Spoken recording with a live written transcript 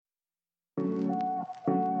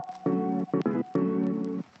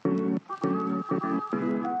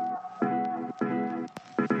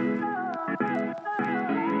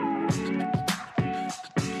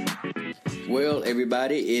Well,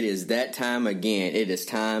 everybody, it is that time again. It is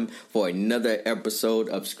time for another episode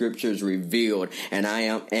of Scriptures Revealed. And I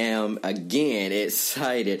am again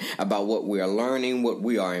excited about what we are learning, what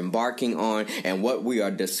we are embarking on, and what we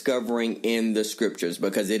are discovering in the Scriptures,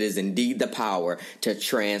 because it is indeed the power to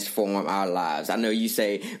transform our lives. I know you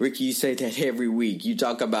say, Ricky, you say that every week. You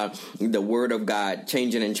talk about the Word of God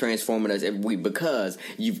changing and transforming us every week, because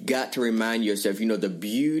you've got to remind yourself, the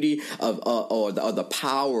beauty of, or the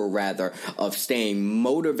power, rather, of staying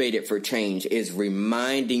motivated for change is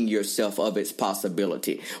reminding yourself of its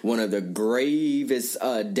possibility. One of the gravest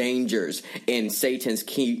dangers in Satan's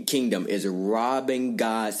kingdom is robbing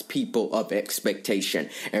God's people of expectation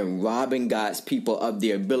and robbing God's people of the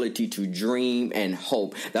ability to dream and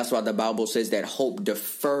hope. That's why the Bible says that hope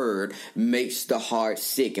deferred makes the heart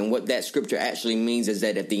sick. And what that scripture actually means is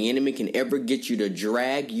that if the enemy can ever get you to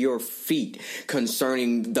drag your feet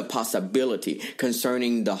concerning the possibility,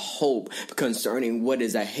 concerning the hope, concerning what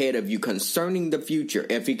is ahead of you, concerning the future,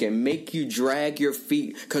 if he can make you drag your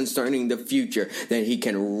feet concerning the future, then he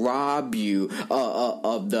can rob you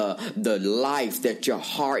of the life that your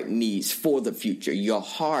heart needs for the future. Your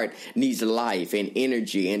heart needs life and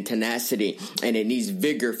energy and tenacity, and it needs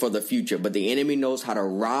vigor for the future. But the enemy knows how to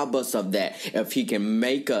rob us of that. If he can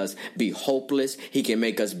make us be hopeless, he can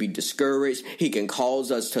make us be discouraged, he can cause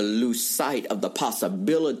us to lose sight of the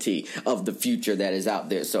possibility of the future that is out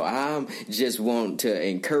there. So I just want to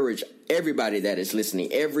encourage everybody that is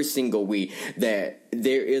listening every single week that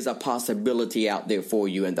there is a possibility out there for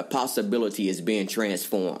you, and the possibility is being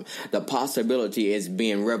transformed. The possibility is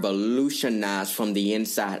being revolutionized from the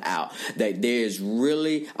inside out. That there is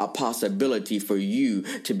really a possibility for you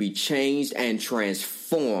to be changed and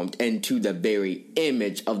transformed into the very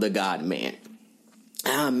image of the God-man.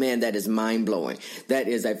 Ah, man, that is mind-blowing. That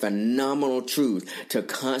is a phenomenal truth to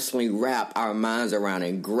constantly wrap our minds around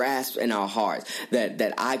and grasp in our hearts,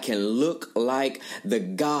 that I can look like the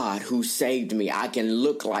God who saved me. I can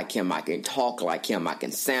look like him. I can talk like him. I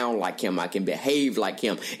can sound like him. I can behave like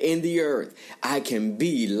him in the earth. I can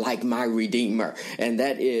be like my Redeemer. And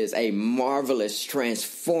that is a marvelous,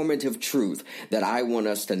 transformative truth that I want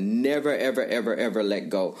us to never, ever, ever, ever let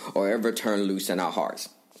go or ever turn loose in our hearts.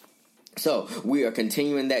 So we are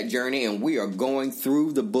continuing that journey, and we are going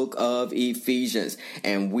through the book of Ephesians,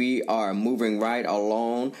 and we are moving right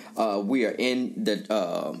along. We are in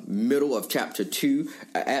the middle of chapter 2,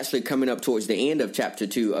 actually coming up towards the end of chapter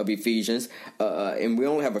 2 of Ephesians, and we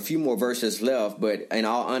only have a few more verses left, but in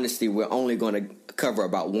all honesty, we're only going to cover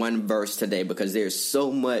about one verse today, because there's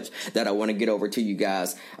so much that I want to get over to you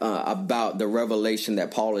guys about the revelation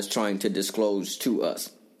that Paul is trying to disclose to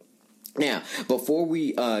us. Now, before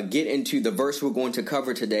we get into the verse we're going to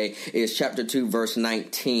cover today is chapter 2, verse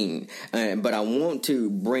 19. But I want to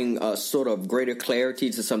bring a sort of greater clarity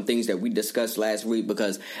to some things that we discussed last week,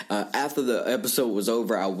 because after the episode was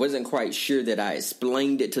over, I wasn't quite sure that I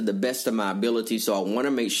explained it to the best of my ability. So I want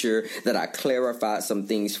to make sure that I clarified some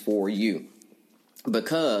things for you.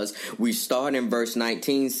 Because we start in verse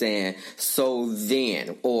 19 saying, so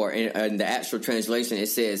then, or in the actual translation, it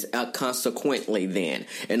says, consequently then.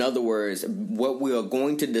 In other words, what we are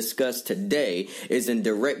going to discuss today is in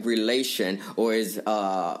direct relation, or is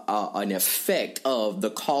an effect of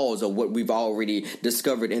the cause of what we've already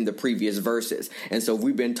discovered in the previous verses. And so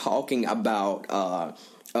we've been talking about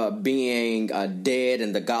being dead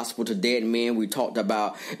and the gospel to dead men. We talked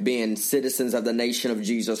about being citizens of the nation of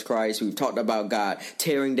Jesus Christ. We've talked about God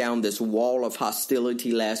tearing down this wall of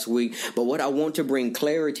hostility last week. But what I want to bring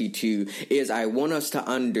clarity to is I want us to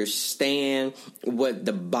understand what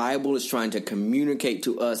the Bible is trying to communicate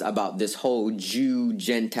to us about this whole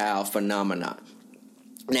Jew-Gentile phenomenon.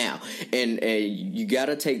 Now, and you got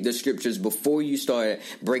to take the scriptures before you start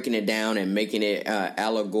breaking it down and making it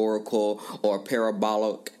allegorical or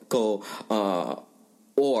parabolical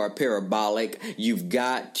or parabolic. You've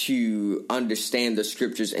got to understand the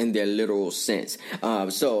scriptures in their literal sense.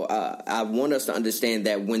 So I want us to understand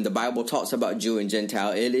that when the Bible talks about Jew and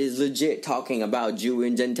Gentile, it is legit talking about Jew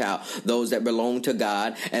and Gentile, those that belong to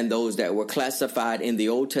God and those that were classified in the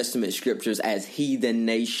Old Testament scriptures as heathen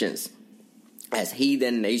nations. As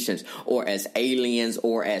heathen nations, or as aliens,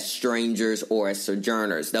 or as strangers, or as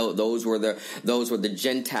sojourners. Those were the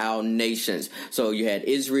Gentile nations. So you had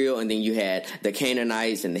Israel, and then you had the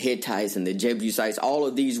Canaanites and the Hittites and the Jebusites. All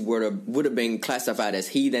of these would have been classified as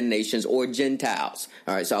heathen nations or Gentiles.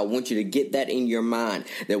 All right, so I want you to get that in your mind,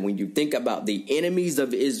 that when you think about the enemies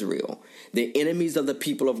of Israel, the enemies of the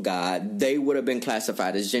people of God, they would have been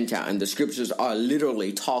classified as Gentile. And the scriptures are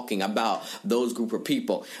literally talking about those group of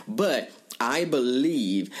people. But I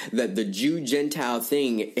believe that the Jew-Gentile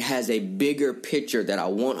thing has a bigger picture that I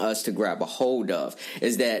want us to grab a hold of,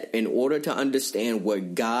 is that in order to understand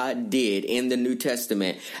what God did in the New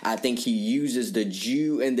Testament, I think he uses the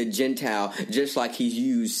Jew and the Gentile just like he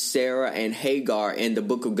used Sarah and Hagar in the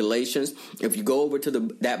book of Galatians. If you go over to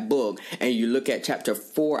that book and you look at chapter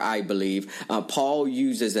 4, I believe, Paul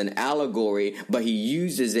uses an allegory, but he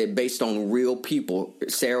uses it based on real people.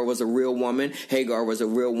 Sarah was a real woman, Hagar was a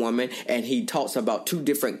real woman, and he talks about two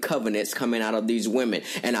different covenants coming out of these women.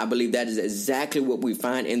 And I believe that is exactly what we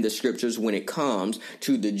find in the scriptures when it comes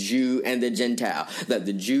to the Jew and the Gentile, that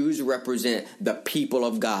the Jews represent the people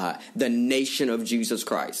of God, the nation of Jesus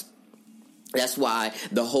Christ. That's why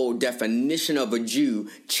the whole definition of a Jew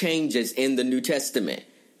changes in the New Testament.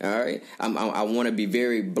 All right. I want to be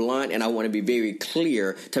very blunt and I want to be very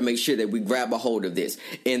clear to make sure that we grab a hold of this.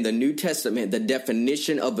 In the New Testament, the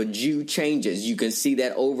definition of a Jew changes. You can see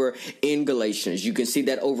that over in Galatians. You can see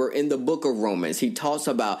that over in the book of Romans. He talks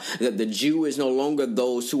about that the Jew is no longer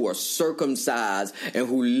those who are circumcised and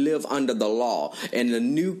who live under the law. In the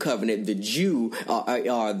new covenant, the Jew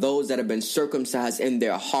are those that have been circumcised in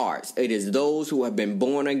their hearts. It is those who have been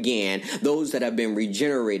born again, those that have been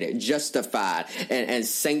regenerated, justified, and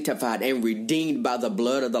sanctified and redeemed by the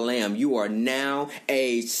blood of the Lamb. You are now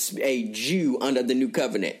a Jew under the new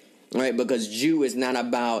covenant. Right, because Jew is not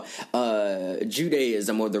about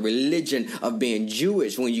Judaism or the religion of being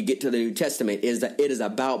Jewish. When you get to the New Testament, it is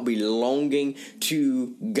about belonging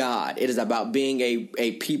to God. It is about being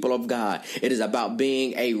a people of God. It is about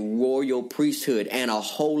being a royal priesthood and a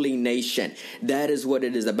holy nation. That is what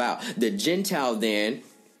it is about. The Gentile then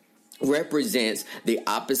represents the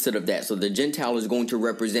opposite of that. So the Gentile is going to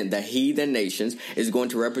represent the heathen nations, is going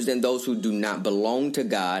to represent those who do not belong to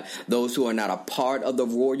God, those who are not a part of the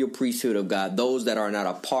royal priesthood of God, those that are not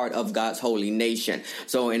a part of God's holy nation.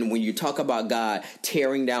 So, and when you talk about God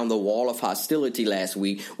tearing down the wall of hostility last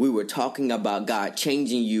week, we were talking about God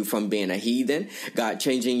changing you from being a heathen, God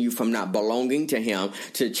changing you from not belonging to him,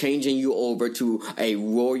 to changing you over to a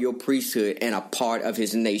royal priesthood and a part of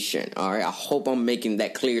his nation. All right. I hope I'm making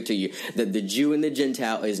that clear to you, that the Jew and the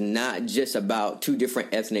Gentile is not just about two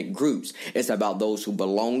different ethnic groups. It's about those who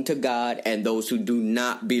belong to God and those who do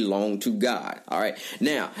not belong to God. All right.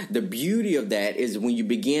 Now, the beauty of that is when you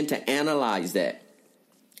begin to analyze that,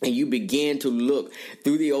 and you begin to look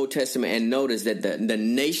through the Old Testament and notice that the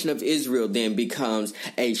nation of Israel then becomes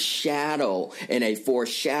a shadow and a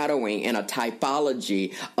foreshadowing and a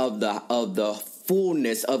typology of the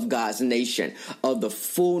fullness of God's nation, of the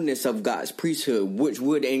fullness of God's priesthood, which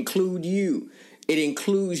would include you. It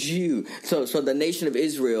includes you. So the nation of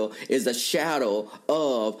Israel is a shadow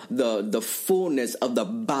of the fullness of the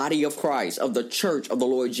body of Christ, of the church of the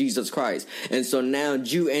Lord Jesus Christ. And so now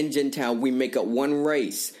Jew and Gentile, we make up one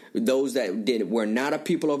race. Those that were not a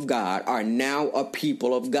people of God are now a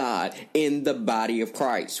people of God in the body of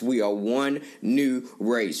Christ. We are one new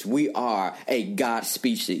race. We are a God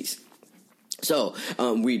species. So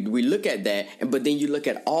we look at that, but then you look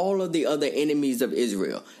at all of the other enemies of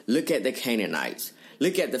Israel. Look at the Canaanites.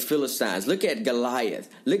 Look at the Philistines. Look at Goliath.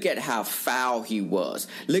 Look at how foul he was.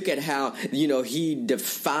 Look at how, he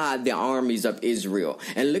defied the armies of Israel.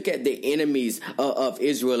 And look at the enemies of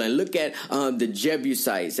Israel. And look at the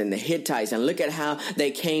Jebusites and the Hittites. And look at how they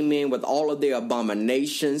came in with all of their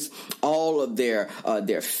abominations, all of their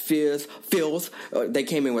filth. They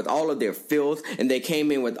came in with all of their filth. And they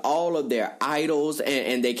came in with all of their idols.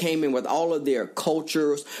 And they came in with all of their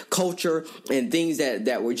culture and things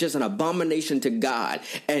that were just an abomination to God.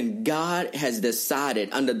 And God has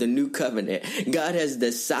decided under the new covenant, God has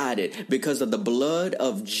decided because of the blood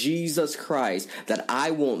of Jesus Christ that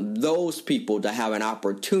I want those people to have an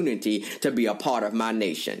opportunity to be a part of my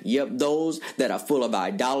nation. Yep, those that are full of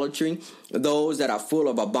idolatry, those that are full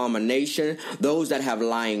of abomination, those that have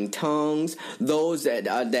lying tongues, those that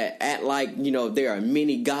act like, there are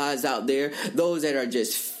many gods out there, those that are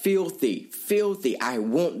just filthy. I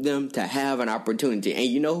want them to have an opportunity. And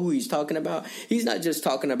you know who he's talking about? He's not just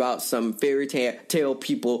talking about some fairy tale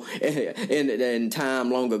people in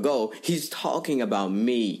time long ago. He's talking about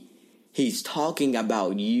me. He's talking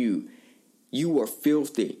about you. You were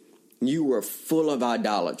filthy. You were full of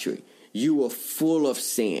idolatry. You were full of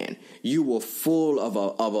sin. You were full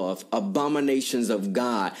of abominations of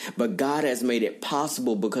God. But God has made it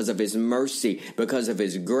possible because of his mercy, because of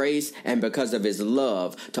his grace, and because of his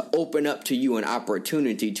love to open up to you an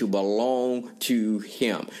opportunity to belong to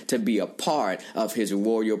him, to be a part of his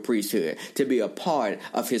royal priesthood, to be a part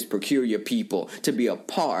of his peculiar people, to be a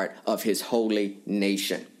part of his holy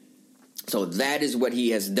nation. So that is what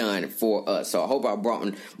he has done for us. So I hope I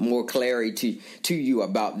brought more clarity to you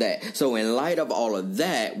about that. So in light of all of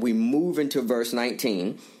that, we move into verse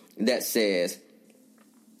 19 that says,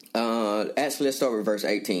 actually, let's start with verse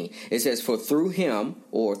 18. It says, for through him,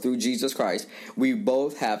 or through Jesus Christ, we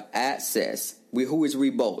both have access. Who is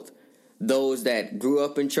we both? Those that grew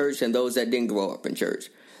up in church and those that didn't grow up in church.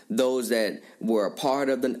 Those that were a part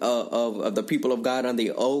of the people of God under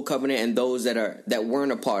the old covenant, and those that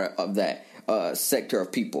weren't a part of that sector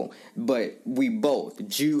of people. But we both,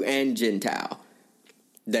 Jew and Gentile,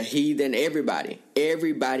 the heathen,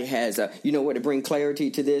 everybody has a, you know what, to bring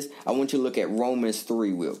clarity to this, I want you to look at Romans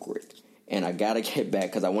 3 real quick. And I got to get back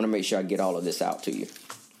because I want to make sure I get all of this out to you.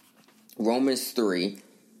 Romans 3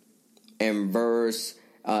 and verse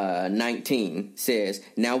 19 says,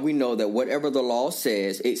 now we know that whatever the law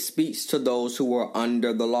says, it speaks to those who are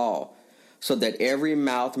under the law, so that every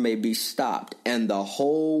mouth may be stopped and the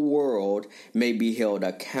whole world may be held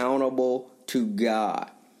accountable to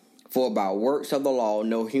God. For by works of the law,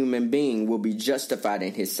 no human being will be justified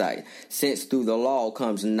in his sight, since through the law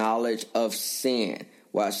comes knowledge of sin.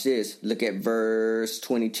 Watch this. Look at verse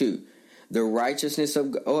 22. The righteousness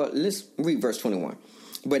of God. Let's read verse 21.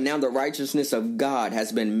 But now the righteousness of God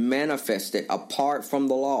has been manifested apart from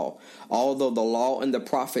the law, although the law and the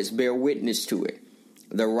prophets bear witness to it.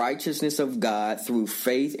 The righteousness of God through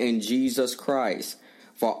faith in Jesus Christ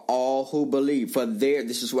for all who believe. For there,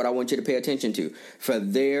 this is what I want you to pay attention to. For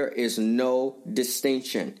there is no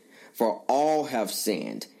distinction, for all have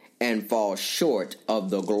sinned and fall short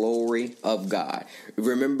of the glory of God.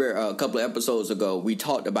 Remember a couple of episodes ago, we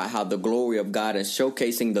talked about how the glory of God and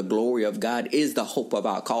showcasing the glory of God is the hope of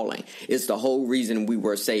our calling. It's the whole reason we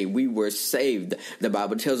were saved. We were saved. The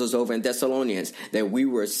Bible tells us over in Thessalonians that we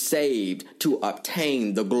were saved to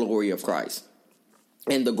obtain the glory of Christ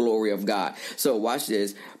and the glory of God. So watch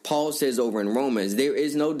this. Paul says over in Romans, there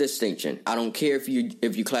is no distinction. I don't care if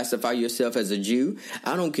you classify yourself as a Jew.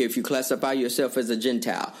 I don't care if you classify yourself as a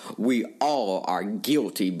Gentile. We all are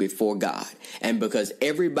guilty before God. And because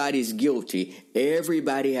everybody's guilty,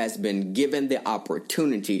 everybody has been given the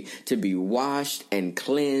opportunity to be washed and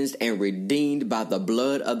cleansed and redeemed by the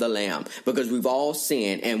blood of the Lamb. Because we've all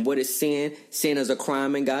sinned. And what is sin? Sin is a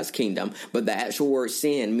crime in God's kingdom. But the actual word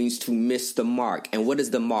sin means to miss the mark. And what is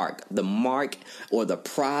the mark? The mark, or the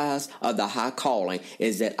prize of the high calling,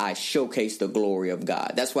 is that I showcase the glory of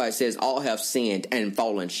God. That's why it says all have sinned and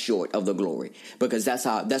fallen short of the glory, because that's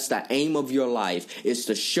the aim of your life, is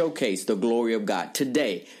to showcase the glory of God.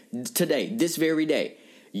 Today, this very day,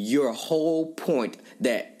 your whole point,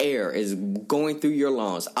 that air is going through your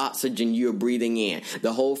lungs, oxygen you're breathing in,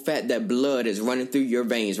 the whole fact that blood is running through your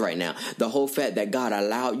veins right now, the whole fact that God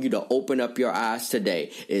allowed you to open up your eyes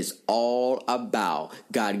today, is all about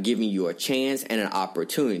God giving you a chance and an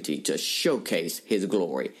opportunity to showcase his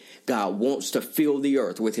glory. God wants to fill the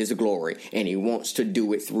earth with his glory, and he wants to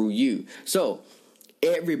do it through you. So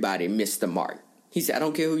everybody missed the mark. He said, I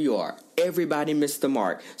don't care who you are. Everybody missed the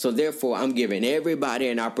mark. So therefore, I'm giving everybody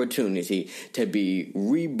an opportunity to be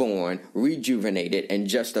reborn, rejuvenated, and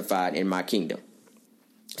justified in my kingdom.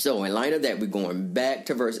 So in light of that, we're going back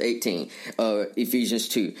to verse 18 of Ephesians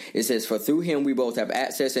 2. It says, for through him we both have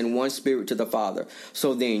access in one spirit to the Father.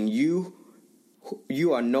 So then you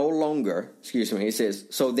are no longer, it says,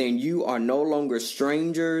 so then you are no longer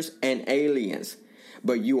strangers and aliens,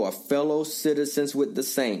 but you are fellow citizens with the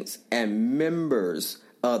saints and members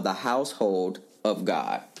of the household of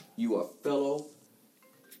God. You are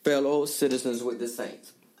fellow citizens with the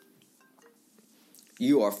saints.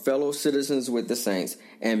 You are fellow citizens with the saints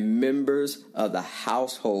and members of the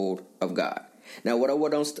household of God. Now, what I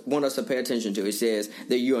want us to pay attention to, it says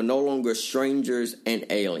that you are no longer strangers and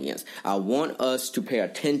aliens. I want us to pay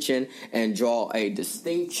attention and draw a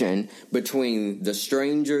distinction between the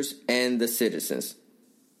strangers and the citizens.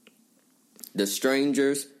 The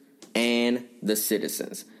strangers and the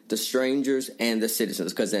citizens. The strangers and the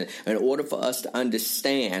citizens. Because in order for us to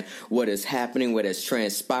understand what is happening, what has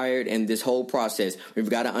transpired in this whole process, we've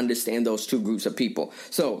got to understand those two groups of people.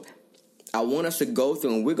 So I want us to go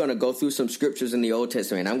through, and we're going to go through some scriptures in the Old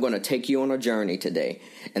Testament. I'm going to take you on a journey today,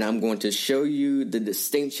 and I'm going to show you the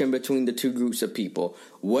distinction between the two groups of people,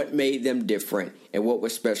 what made them different, and what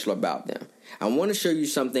was special about them. I want to show you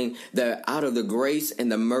something that out of the grace and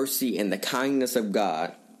the mercy and the kindness of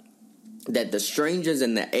God, that the strangers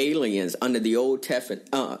and the aliens under the Old Testament,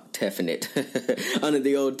 under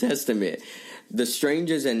the Old Testament, the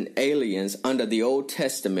strangers and aliens under the Old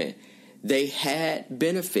Testament, they had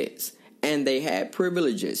benefits and they had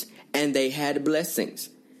privileges and they had blessings.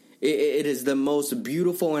 It is the most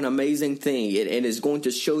beautiful and amazing thing. It is going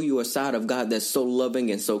to show you a side of God that's so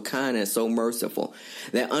loving and so kind and so merciful.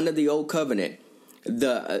 That under the old covenant,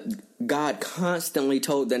 God constantly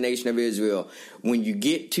told the nation of Israel, when you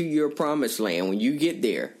get to your promised land, when you get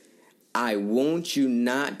there, I want you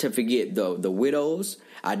not to forget the widows.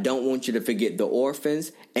 I don't want you to forget the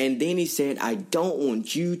orphans. And then he said, I don't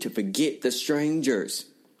want you to forget the strangers.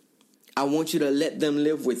 I want you to let them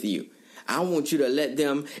live with you. I want you to let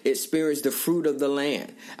them experience the fruit of the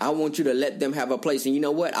land. I want you to let them have a place. And you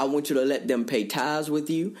know what? I want you to let them pay tithes with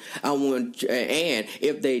you. And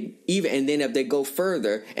if they go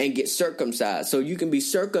further and get circumcised, so you can be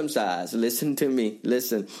circumcised. Listen to me.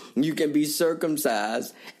 Listen, you can be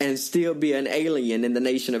circumcised and still be an alien in the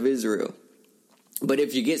nation of Israel. But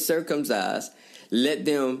if you get circumcised, let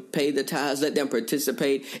them pay the tithes. Let them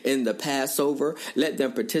participate in the Passover. Let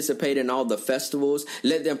them participate in all the festivals.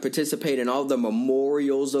 Let them participate in all the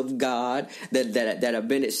memorials of God that have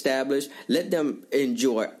been established. Let them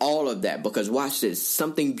enjoy all of that, because watch this.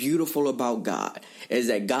 Something beautiful about God is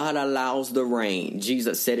that God allows the rain.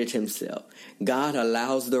 Jesus said it himself. God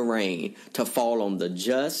allows the rain to fall on the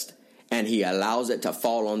just, and he allows it to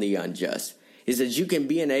fall on the unjust. He says you can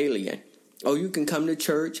be an alien. Oh, you can come to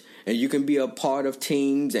church and you can be a part of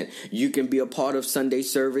teams, and you can be a part of Sunday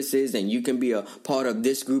services, and you can be a part of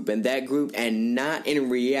this group and that group, and not in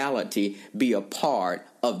reality be a part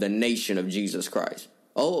of the nation of Jesus Christ.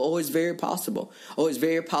 Oh, it's very possible. Oh, it's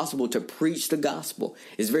very possible to preach the gospel.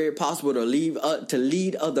 It's very possible to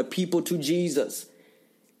lead other people to Jesus.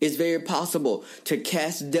 It's very possible to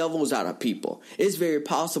cast devils out of people. It's very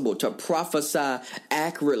possible to prophesy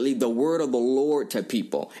accurately the word of the Lord to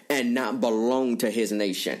people and not belong to his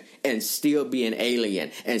nation, and still be an alien,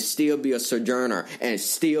 and still be a sojourner, and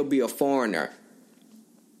still be a foreigner.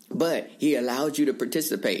 But he allows you to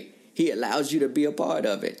participate. He allows you to be a part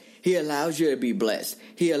of it. He allows you to be blessed.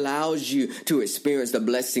 He allows you to experience the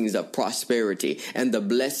blessings of prosperity and the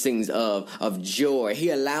blessings of joy.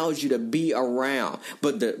 He allows you to be around.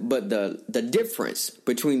 But the difference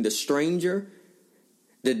between the stranger,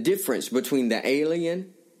 the difference between the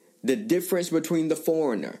alien, the difference between the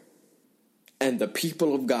foreigner and the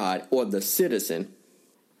people of God, or the citizen,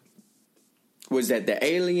 was that the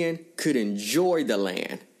alien could enjoy the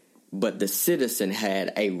land, but the citizen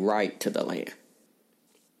had a right to the land.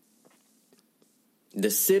 The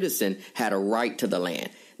citizen had a right to the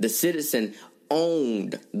land. The citizen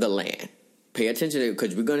owned the land. Pay attention to it,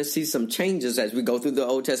 because we're going to see some changes as we go through the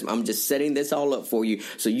Old Testament. I'm just setting this all up for you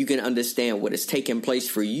so you can understand what is taking place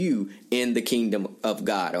for you in the kingdom of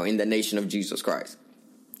God, or in the nation of Jesus Christ.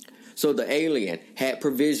 So the alien had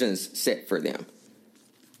provisions set for them.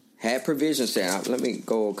 Had provisions set. Let me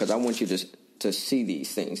go, because I want you to see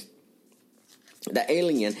these things. The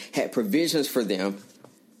alien had provisions for them,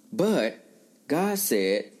 but God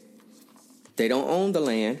said they don't own the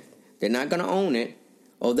land. They're not going to own it.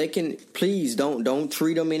 Oh, they can, please don't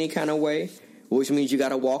treat them any kind of way, which means you got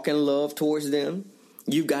to walk in love towards them.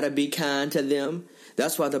 You got to be kind to them.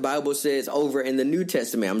 That's why the Bible says over in the New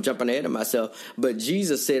Testament, I'm jumping ahead of myself, but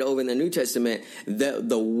Jesus said over in the New Testament that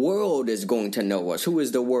the world is going to know us. Who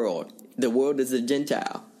is the world? The world is the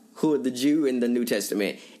Gentile. Who are the Jew in the New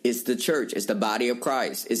Testament? It's the church. It's the body of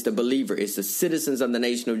Christ. It's the believer. It's the citizens of the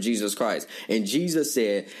nation of Jesus Christ. And Jesus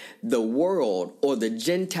said the world, or the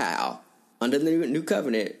Gentile, under the new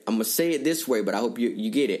covenant, I'm going to say it this way, but I hope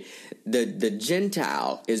you get it. The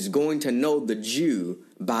Gentile is going to know the Jew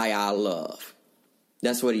by our love.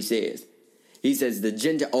 That's what he says. He says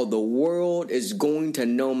the world is going to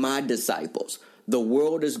know my disciples. The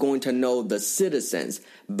world is going to know the citizens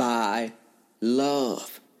by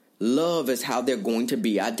love. Love is how they're going to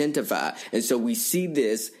be identified. And so we see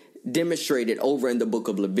this demonstrated over in the book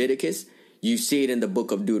of Leviticus. You see it in the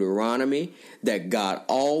book of Deuteronomy, that God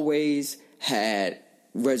always had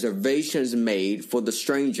reservations made for the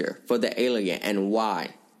stranger, for the alien. And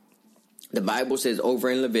why? The Bible says over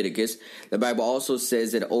in Leviticus. The Bible also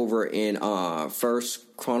says it over in 1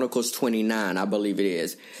 Chronicles 29, I believe it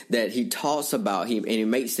is, that he talks about him, and he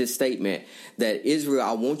makes this statement that Israel,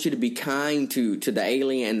 I want you to be kind to the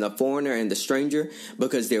alien and the foreigner and the stranger,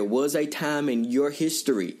 because there was a time in your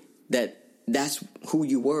history that's who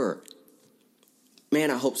you were. Man,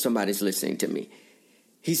 I hope somebody's listening to me.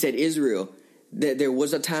 He said, Israel, that there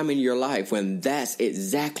was a time in your life when that's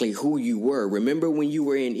exactly who you were. Remember when you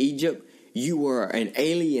were in Egypt? You were an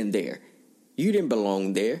alien there. You didn't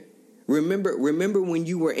belong there. Remember when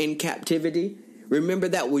you were in captivity? Remember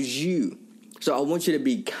that was you. So I want you to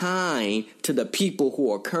be kind to the people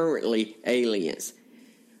who are currently aliens.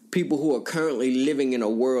 People who are currently living in a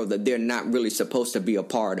world that they're not really supposed to be a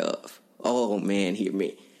part of. Oh man, hear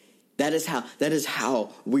me. That is how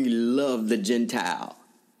we love the Gentile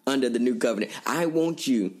under the new covenant. I want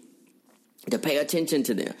you to pay attention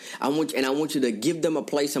to them. I want you to give them a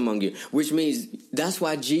place among you, which means that's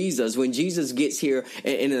why Jesus, when Jesus gets here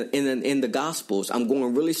in the Gospels, I'm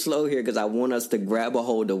going really slow here because I want us to grab a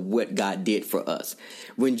hold of what God did for us.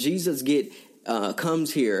 When Jesus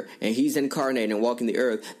comes here and he's incarnate and walking the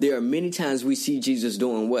earth, there are many times we see Jesus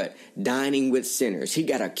doing what? Dining with sinners. He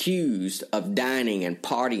got accused of dining and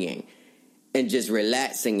partying and just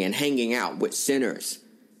relaxing and hanging out with sinners.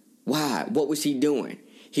 Why? What was he doing?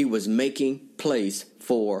 He was making place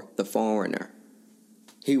for the foreigner.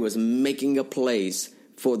 He was making a place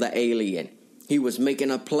for the alien. He was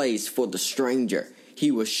making a place for the stranger. He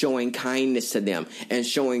was showing kindness to them and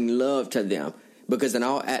showing love to them. Because in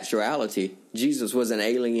all actuality, Jesus was an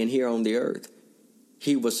alien here on the earth.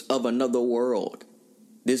 He was of another world.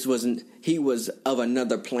 He was of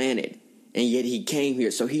another planet. And yet he came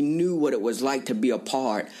here. So he knew what it was like to be a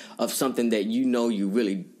part of something that you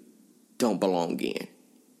really don't belong in.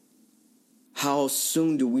 How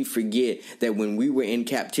soon do we forget that when we were in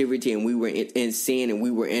captivity and we were in sin and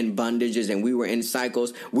we were in bondages and we were in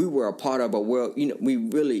cycles, we were a part of a world, we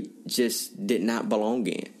really just did not belong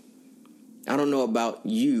in. I don't know about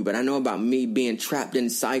you, but I know about me being trapped in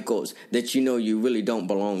cycles that you really don't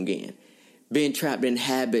belong in. Being trapped in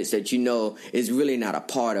habits that is really not a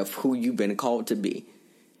part of who you've been called to be.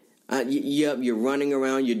 You're running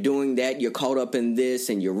around, you're doing that, you're caught up in this,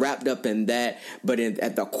 and you're wrapped up in that. But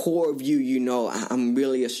at the core of you, I'm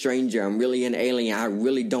really a stranger. I'm really an alien. I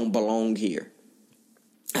really don't belong here.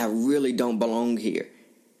 I really don't belong here.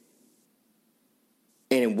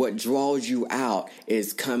 And what draws you out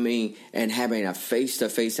is coming and having a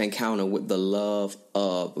face-to-face encounter with the love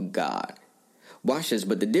of God. Watch this.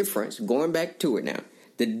 But the difference, going back to it now,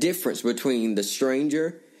 the difference between the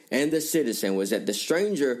stranger and the citizen was that the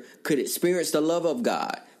stranger could experience the love of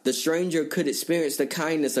God. The stranger could experience the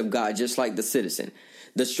kindness of God just like the citizen.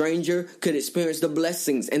 The stranger could experience the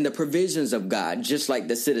blessings and the provisions of God just like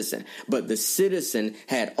the citizen. But the citizen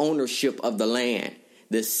had ownership of the land.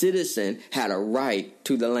 The citizen had a right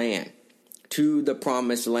to the land, to the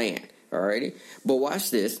promised land. Alrighty? But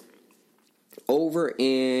watch this. Over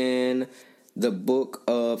in the book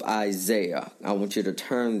of Isaiah, I want you to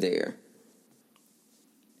turn there.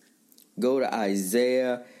 Go to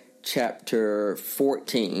Isaiah chapter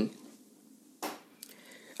 14.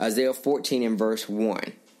 Isaiah 14 and verse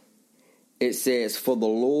 1. It says, "For the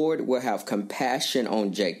Lord will have compassion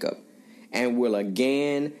on Jacob, and will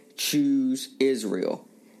again choose Israel,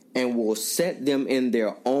 and will set them in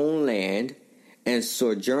their own land, and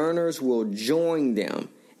sojourners will join them,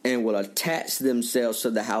 and will attach themselves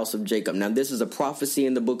to the house of Jacob." Now, this is a prophecy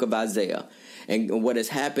in the book of Isaiah. And what has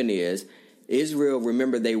happened is, Israel,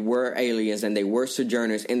 remember, they were aliens and they were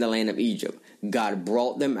sojourners in the land of Egypt. God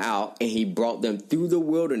brought them out and he brought them through the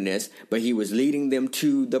wilderness, but he was leading them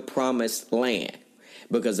to the promised land.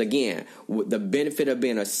 Because again, the benefit of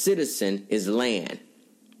being a citizen is land.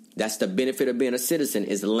 That's the benefit of being a citizen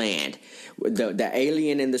is land. The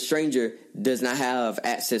alien and the stranger does not have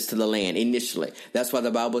access to the land initially. That's why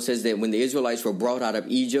the Bible says that when the Israelites were brought out of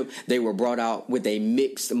Egypt, they were brought out with a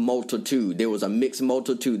mixed multitude. There was a mixed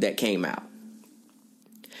multitude that came out.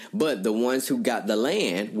 But the ones who got the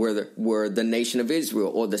land were the nation of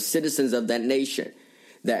Israel, or the citizens of that nation.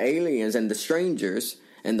 The aliens and the strangers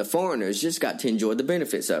and the foreigners just got to enjoy the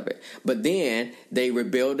benefits of it. But then they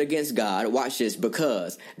rebelled against God. Watch this,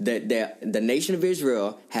 because the nation of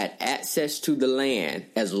Israel had access to the land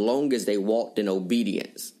as long as they walked in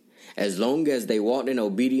obedience. As long as they walked in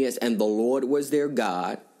obedience and the Lord was their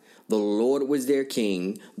God, the Lord was their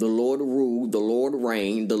king, the Lord ruled, the Lord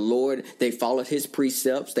reigned, they followed his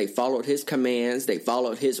precepts, they followed his commands, they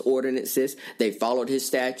followed his ordinances, they followed his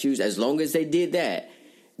statutes. As long as they did that,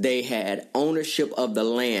 they had ownership of the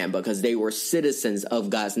land because they were citizens of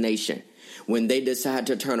God's nation. When they decided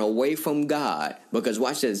to turn away from God, because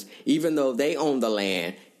watch this, even though they owned the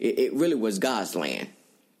land, it really was God's land.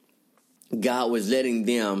 God was letting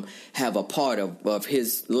them have a part of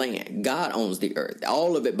his land. God owns the earth.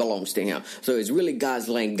 All of it belongs to him. So it's really God's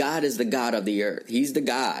land. God is the God of the earth. He's the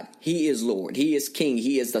God. He is Lord. He is King.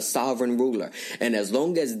 He is the sovereign ruler. And as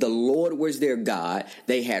long as the Lord was their God,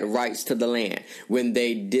 they had rights to the land. When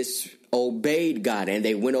they disobeyed God and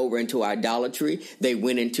they went over into idolatry, they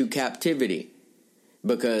went into captivity.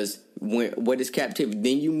 Because what is captivity?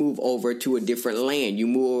 Then you move over to a different land. You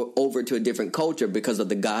move over to a different culture because of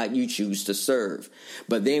the God you choose to serve.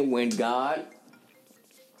 But then what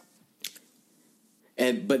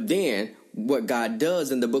what God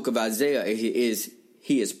does in the book of Isaiah is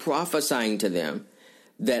he is prophesying to them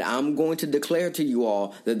that I'm going to declare to you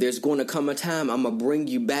all that there's going to come a time I'm going to bring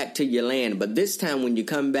you back to your land. But this time when you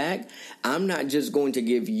come back, I'm not just going to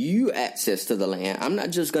give you access to the land. I'm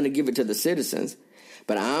not just going to give it to the citizens,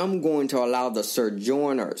 but I'm going to allow the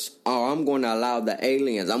sojourners, or I'm going to allow the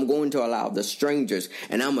aliens. I'm going to allow the strangers,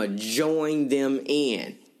 and I'm going to join them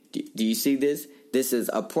in. Do you see this? This is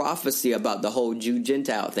a prophecy about the whole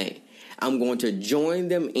Jew-Gentile thing. I'm going to join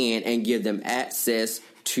them in and give them access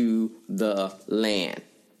to the land.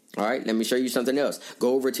 All right, let me show you something else.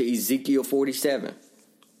 Go over to Ezekiel 47.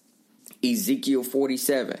 Ezekiel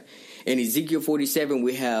 47. In Ezekiel 47,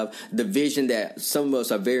 we have the vision that some of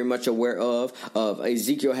us are very much aware of.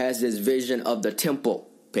 Ezekiel has this vision of the temple.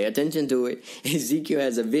 Pay attention to it. Ezekiel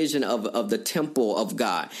has a vision of the temple of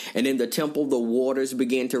God. And in the temple, the waters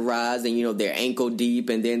begin to rise, and, they're ankle deep,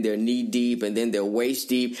 and then they're knee deep, and then they're waist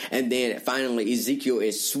deep. And then finally, Ezekiel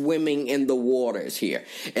is swimming in the waters here.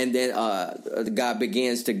 And then God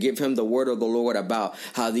begins to give him the word of the Lord about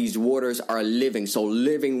how these waters are living. So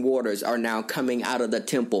living waters are now coming out of the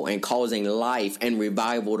temple and causing life and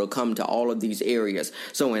revival to come to all of these areas.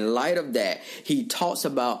 So in light of that, he talks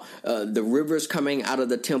about the rivers coming out of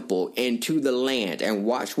the temple into the land, and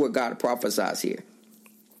watch what God prophesies here.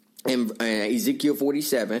 In Ezekiel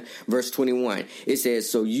 47, verse 21, it says,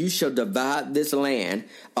 "So you shall divide this land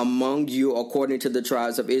among you according to the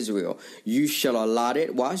tribes of Israel. You shall allot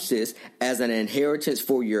it," watch this, "as an inheritance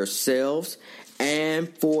for yourselves and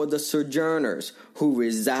for the sojourners who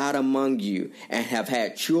reside among you and have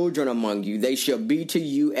had children among you. They shall be to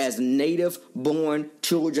you as native-born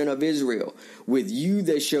children of Israel. With you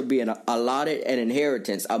they shall be allotted an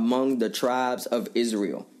inheritance among the tribes of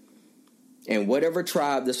Israel. In whatever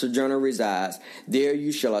tribe the sojourner resides, there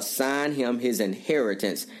you shall assign him his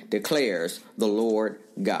inheritance, declares the Lord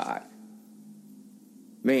God."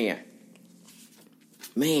 Man,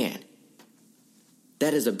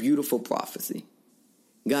 that is a beautiful prophecy.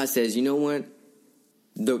 God says, you know what?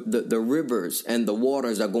 The rivers and the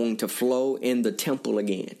waters are going to flow in the temple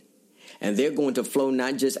again. And they're going to flow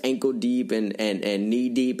not just ankle deep and knee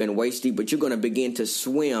deep and waist deep, but you're going to begin to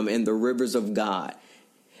swim in the rivers of God.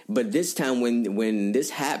 But this time when this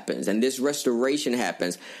happens and this restoration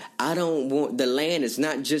happens, I don't want, the land is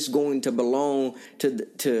not just going to belong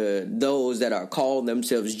to those that are called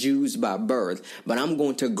themselves Jews by birth, but I'm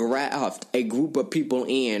going to graft a group of people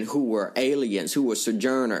in who were aliens, who were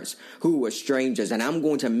sojourners, who were strangers, and I'm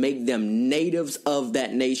going to make them natives of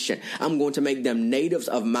that nation. I'm going to make them natives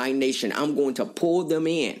of my nation. I'm going to pull them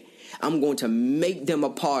in. I'm going to make them a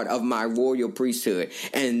part of my royal priesthood.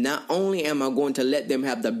 And not only am I going to let them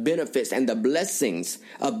have the benefits and the blessings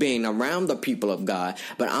of being around the people of God,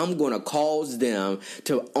 but I'm going to cause them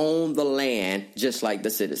to own the land just like the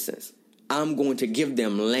citizens. I'm going to give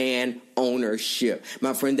them land ownership.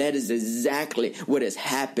 My friend, that is exactly what has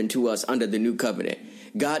happened to us under the new covenant.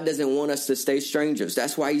 God doesn't want us to stay strangers.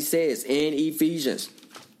 That's why he says in Ephesians,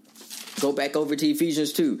 go back over to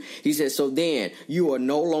Ephesians 2. He says, "So then you are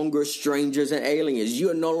no longer strangers and aliens.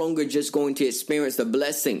 You are no longer just going to experience the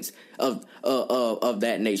blessings of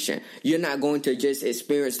that nation. You're not going to just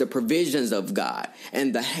experience the provisions of God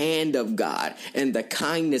and the hand of God and the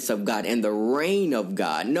kindness of God and the reign of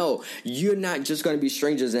God. No, you're not just going to be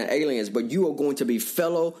strangers and aliens, but you are going to be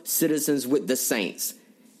fellow citizens with the saints."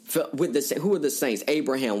 Who are the saints?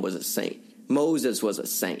 Abraham was a saint. Moses was a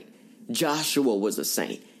saint. Joshua was a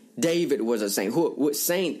saint. David was a saint.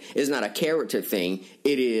 Saint is not a character thing.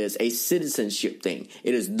 It is a citizenship thing.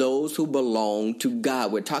 It is those who belong to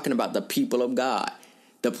God. We're talking about the people of God.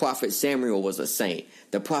 The prophet Samuel was a saint.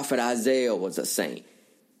 The prophet Isaiah was a saint.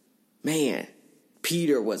 Man,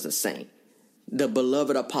 Peter was a saint. The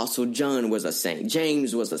beloved apostle John was a saint.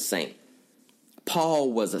 James was a saint.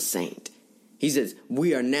 Paul was a saint. He says,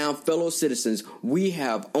 we are now fellow citizens. We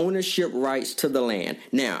have ownership rights to the land.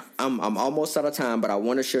 Now, I'm almost out of time, but I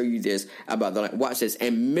want to show you this about the land. Watch this.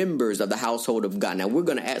 And members of the household of God. Now, we're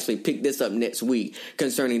going to actually pick this up next week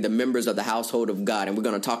concerning the members of the household of God. And we're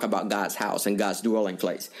going to talk about God's house and God's dwelling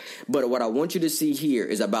place. But what I want you to see here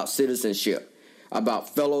is about citizenship,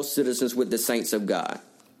 about fellow citizens with the saints of God.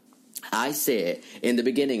 I said in the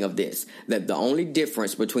beginning of this that the only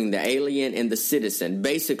difference between the alien and the citizen,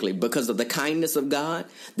 basically because of the kindness of God,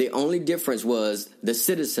 the only difference was the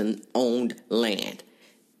citizen owned land.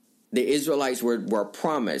 The Israelites were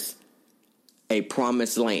promised a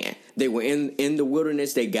promised land. They were in the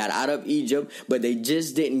wilderness. They got out of Egypt, but they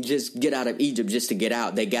didn't get out of Egypt just to get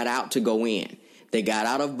out. They got out to go in. They got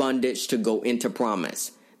out of bondage to go into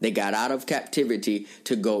promise. They got out of captivity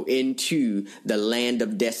to go into the land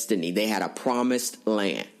of destiny. They had a promised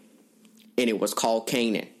land, and it was called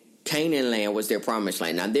Canaan. Canaan land was their promised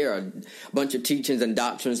land. Now, there are a bunch of teachings and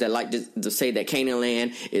doctrines that like to say that Canaan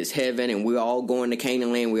land is heaven and we're all going to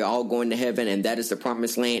Canaan land, we're all going to heaven, and that is the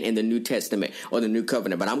promised land in the New Testament or the New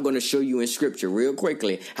Covenant. But I'm going to show you in Scripture real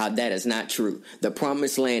quickly how that is not true. The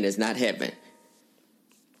promised land is not heaven.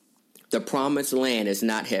 The promised land is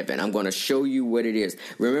not heaven. I'm going to show you what it is.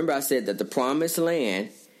 Remember, I said that the promised land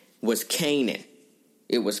was Canaan.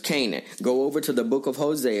 It was Canaan. Go over to the book of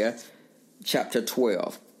Hosea, chapter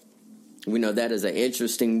 12. We know that is an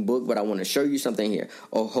interesting book, but I want to show you something here.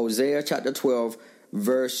 Oh, Hosea chapter 12,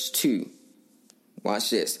 verse 2. Watch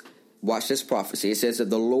this. Watch this prophecy. It says that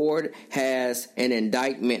the Lord has an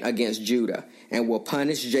indictment against Judah and will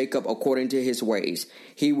punish Jacob according to his ways.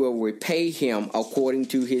 He will repay him according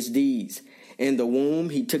to his deeds. In the womb,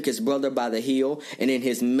 he took his brother by the heel, and in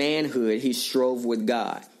his manhood, he strove with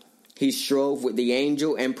God. He strove with the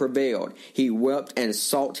angel and prevailed. He wept and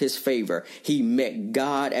sought his favor. He met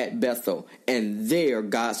God at Bethel, and there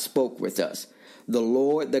God spoke with us. The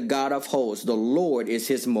Lord, the God of hosts, the Lord is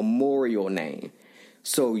his memorial name.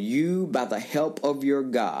 So you, by the help of your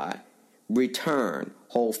God, return,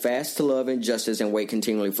 hold fast to love and justice, and wait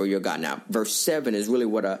continually for your God. Now, verse 7 is really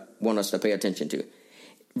what I want us to pay attention to.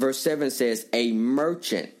 Verse 7 says, a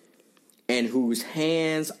merchant in whose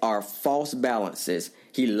hands are false balances,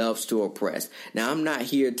 he loves to oppress. Now, I'm not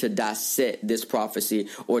here to dissect this prophecy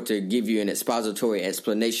or to give you an expository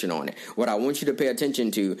explanation on it. What I want you to pay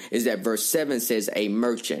attention to is that verse 7 says a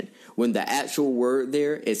merchant, when the actual word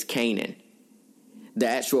there is Canaan. The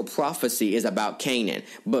actual prophecy is about Canaan,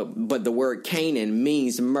 but the word Canaan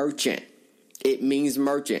means merchant. It means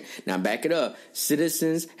merchant. Now, back it up.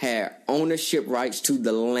 Citizens had ownership rights to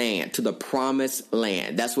the land, to the promised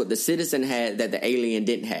land. That's what the citizen had that the alien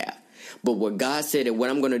didn't have. But what God said, and what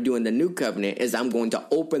I'm going to do in the new covenant, is I'm going to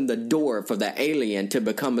open the door for the alien to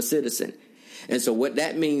become a citizen. And so what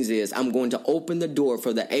that means is I'm going to open the door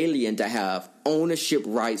for the alien to have ownership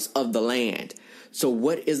rights of the land. So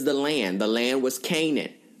what is the land? The land was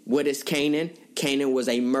Canaan. What is Canaan? Canaan was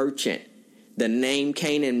a merchant. The name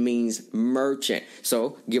Canaan means merchant.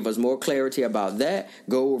 So give us more clarity about that.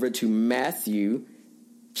 Go over to Matthew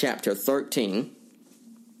chapter 13.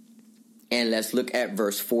 And let's look at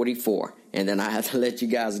verse 44. And then I have to let you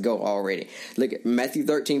guys go already. Look at Matthew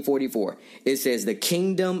 13:44. It says, the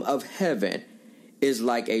kingdom of heaven is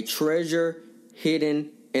like a treasure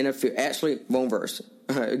hidden in a field. Actually, one verse.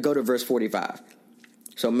 Go to verse 45.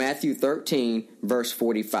 So Matthew 13, verse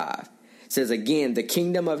 45. Says again, the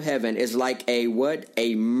kingdom of heaven is like a what?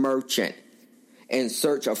 A merchant in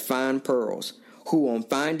search of fine pearls, who on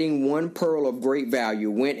finding one pearl of great value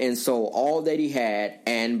went and sold all that he had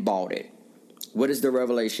and bought it. What is the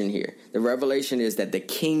revelation here? The revelation is that the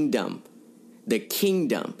kingdom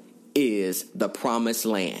is the promised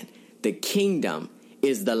land. The kingdom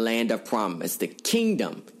is the land of promise. The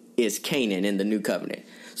kingdom is Canaan in the new covenant.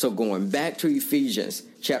 So going back to Ephesians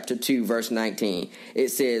chapter 2, verse 19, it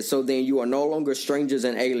says, so then you are no longer strangers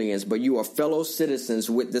and aliens, but you are fellow citizens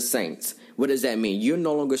with the saints. What does that mean? You're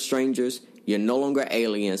no longer strangers. You're no longer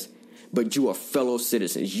aliens, but you are fellow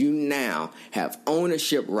citizens. You now have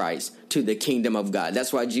ownership rights to the kingdom of God.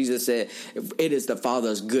 That's why Jesus said, it is the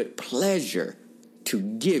Father's good pleasure to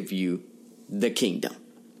give you the kingdom.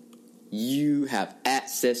 You have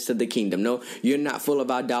access to the kingdom. No, you're not full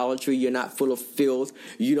of idolatry. You're not full of filth.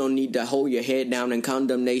 You don't need to hold your head down in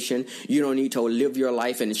condemnation. You don't need to live your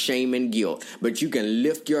life in shame and guilt. But you can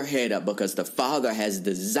lift your head up because the Father has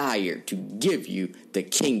desired to give you the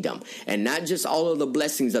kingdom. And not just all of the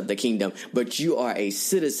blessings of the kingdom, but you are a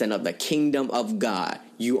citizen of the kingdom of God.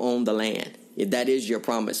 You own the land. That is your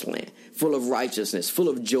promised land, full of righteousness, full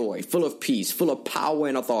of joy, full of peace, full of power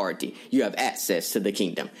and authority. You have access to the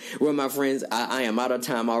kingdom. Well, my friends, I am out of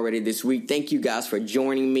time already this week. Thank you guys for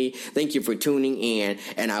joining me. Thank you for tuning in.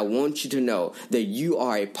 And I want you to know that you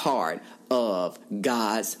are a part of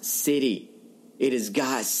God's city. It is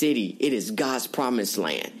God's city. It is God's promised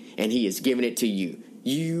land, and he has given it to you.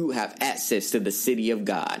 You have access to the city of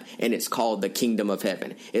God, and it's called the kingdom of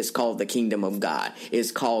heaven. It's called the kingdom of God. It's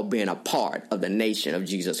called being a part of the nation of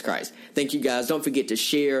Jesus Christ. Thank you, guys. Don't forget to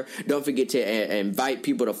share. Don't forget to invite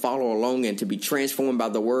people to follow along and to be transformed by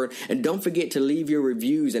the word. And don't forget to leave your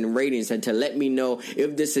reviews and ratings and to let me know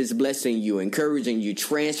if this is blessing you, encouraging you,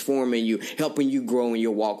 transforming you, helping you grow in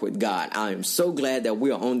your walk with God. I am so glad that we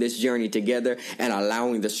are on this journey together and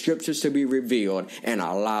allowing the scriptures to be revealed and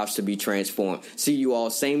our lives to be transformed. See you all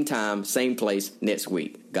same time, same place next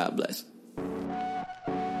week. God bless.